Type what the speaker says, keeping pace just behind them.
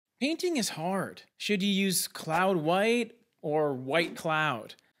Painting is hard. Should you use cloud white or white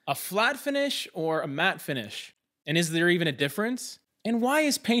cloud? A flat finish or a matte finish? And is there even a difference? And why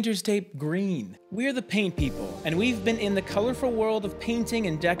is painter's tape green? We're the paint people, and we've been in the colorful world of painting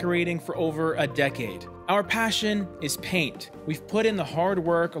and decorating for over a decade. Our passion is paint. We've put in the hard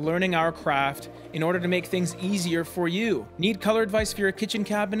work learning our craft in order to make things easier for you. Need color advice for your kitchen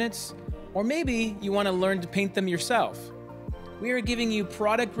cabinets? Or maybe you want to learn to paint them yourself. We are giving you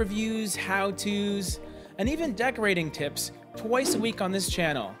product reviews, how-tos, and even decorating tips twice a week on this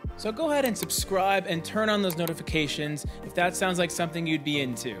channel. So go ahead and subscribe and turn on those notifications if that sounds like something you'd be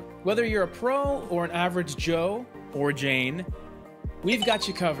into. Whether you're a pro or an average Joe or Jane, we've got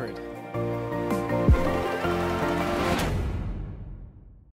you covered.